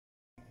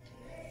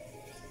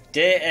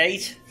Day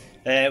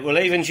 8. We're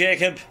leaving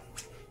Jacob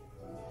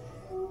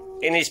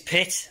in his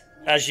pit,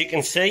 as you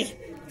can see,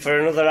 for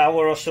another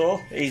hour or so.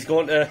 He's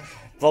going to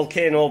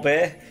Volcano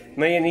Bay.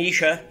 Me and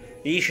Isha,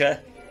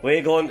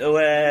 we're going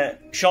to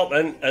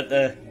shopping at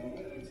the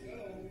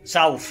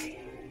South.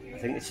 I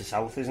think it's the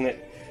South, isn't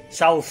it?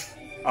 South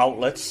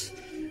outlets,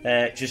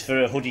 just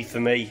for a hoodie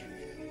for me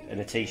and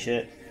a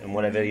t-shirt and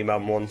whatever your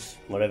mum wants,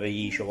 whatever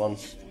Isha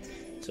wants.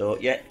 So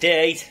yeah,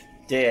 day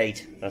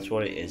 8, that's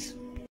what it is.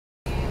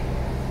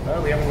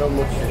 Well, we haven't done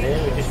much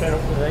today. We just went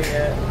up to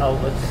the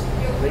outlets.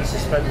 Lisa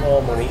spent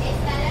more money,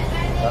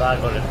 but I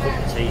got a couple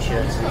of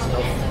t-shirts and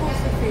stuff.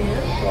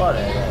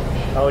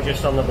 Whatever. I was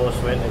just on the bus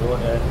waiting to go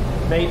to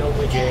meet up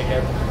with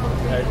Jacob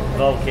at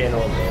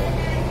Volcano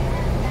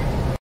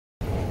Bay.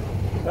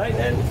 Right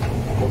then,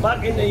 we're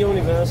back into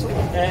Universal.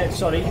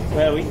 Sorry,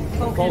 where are we?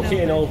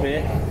 Volcano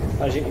Bay.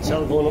 As you can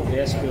tell, going up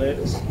the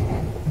escalators.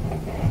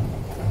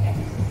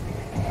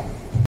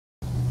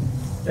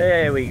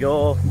 There we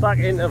go, back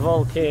into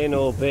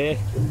Volcano Bay,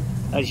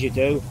 as you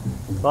do.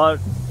 But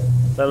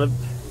well,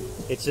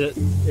 it's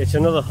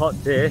another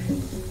hot day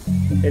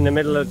in the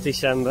middle of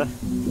December,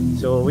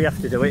 so we have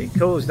to do it. It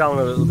cools down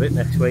a little bit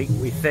next week,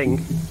 we think.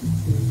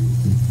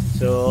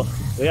 So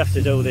we have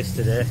to do this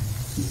today.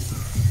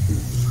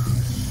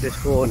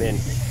 Just going in.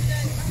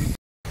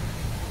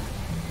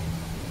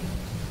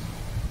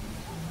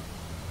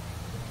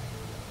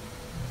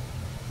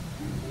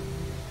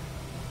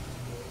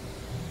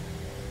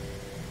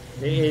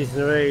 It is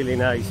really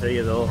nice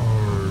here though.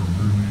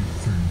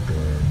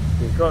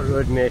 You've got to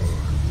admit,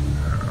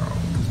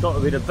 it's got to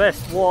be the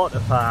best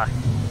water park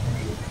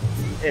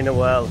in the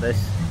world,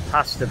 this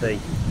has to be.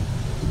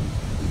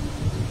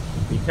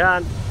 You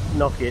can't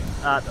knock it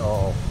at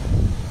all,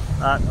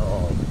 at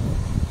all.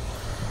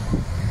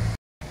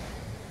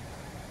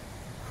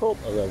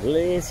 Couple of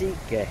lazy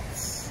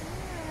gets.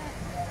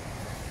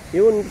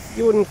 You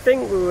wouldn't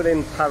think we were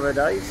in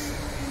paradise.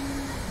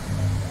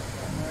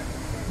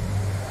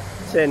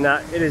 Saying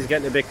that, it is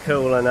getting a bit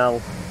cooler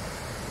now,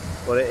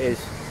 but it is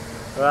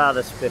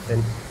rather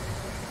spiffing.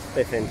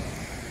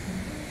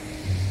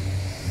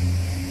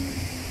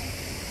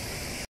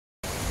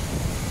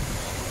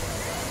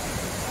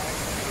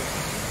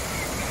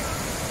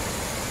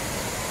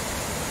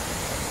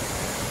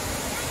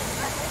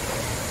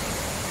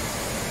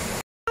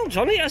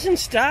 Johnny hasn't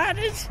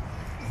started.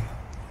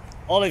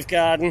 Olive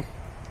Garden.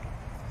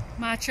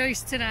 My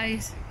choice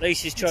tonight.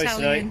 Lisa's choice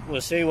tonight.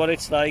 We'll see what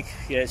it's like.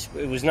 Yes,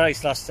 it was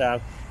nice last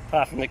time,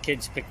 apart from the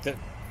kids picked it.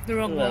 The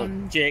wrong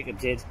one. Jacob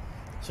did.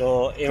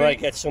 So he might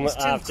get something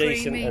half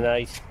decent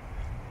tonight.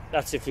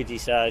 That's if he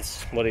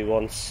decides what he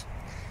wants.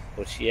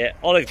 But yeah,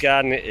 Olive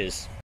Garden it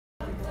is.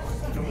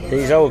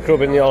 He's our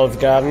club in the Olive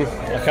Garden.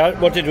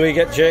 What did we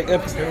get,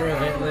 Jacob?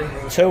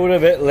 Tour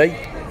of Italy.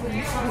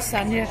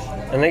 Lasagna.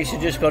 And Lisa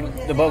just got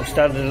the bog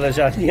standard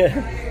lasagna.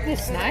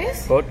 That's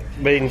nice. But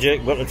me and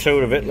Jake got the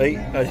tour of Italy,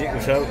 as you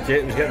can tell.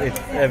 Jake was getting it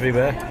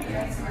everywhere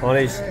on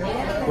his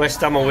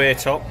West Ham away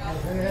top.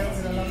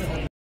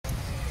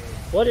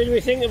 What did we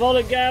think of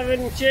Olive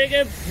Garden,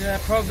 Jacob? Yeah,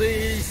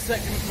 probably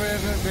second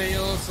favourite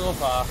meal so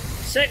far.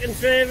 Second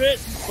favourite?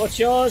 What's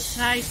yours?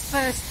 Nice.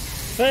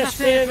 First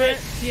favourite?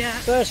 Yeah.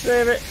 First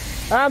favourite.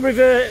 I'm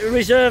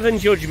reserving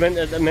judgment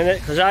at the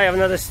minute because I haven't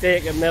had a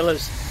steak at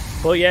Miller's.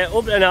 But yeah,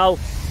 up to now,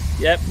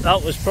 yep,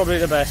 that was probably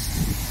the best.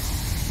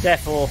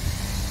 Defo.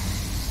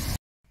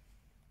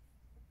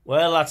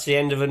 Well, that's the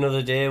end of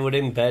another day. We're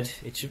in bed.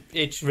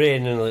 It's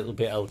raining a little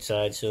bit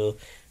outside, so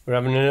we're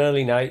having an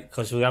early night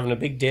because we're having a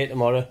big day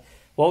tomorrow.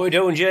 What are we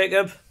doing,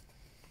 Jacob?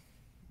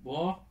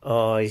 What?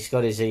 Oh, he's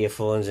got his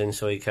earphones in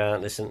so he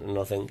can't listen to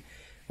nothing.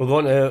 We're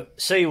going to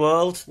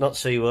SeaWorld, not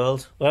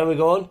SeaWorld. Where are we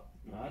going?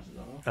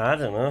 I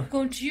don't know.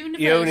 Going to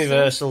Universal.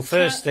 Universal,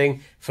 first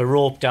thing for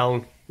rope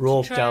down.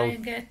 Try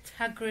and get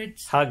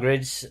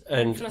Hagrid's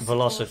and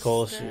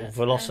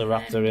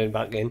Velociraptor in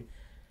back in.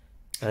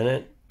 And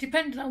it.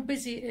 Depending on how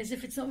busy it is,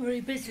 if it's not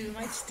very busy, we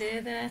might stay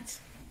there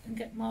and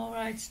get more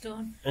rides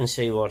done. And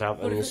see what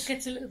happens. But if it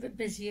gets a little bit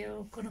busier,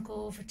 we're going to go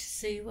over to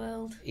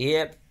SeaWorld.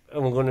 Yep,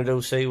 and we're going to do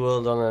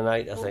SeaWorld on the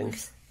night, I think.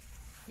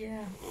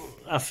 Yeah.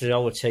 After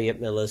our tea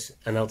at Miller's,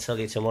 and I'll tell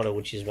you tomorrow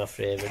which is my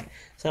favourite.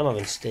 So I'm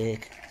having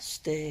steak.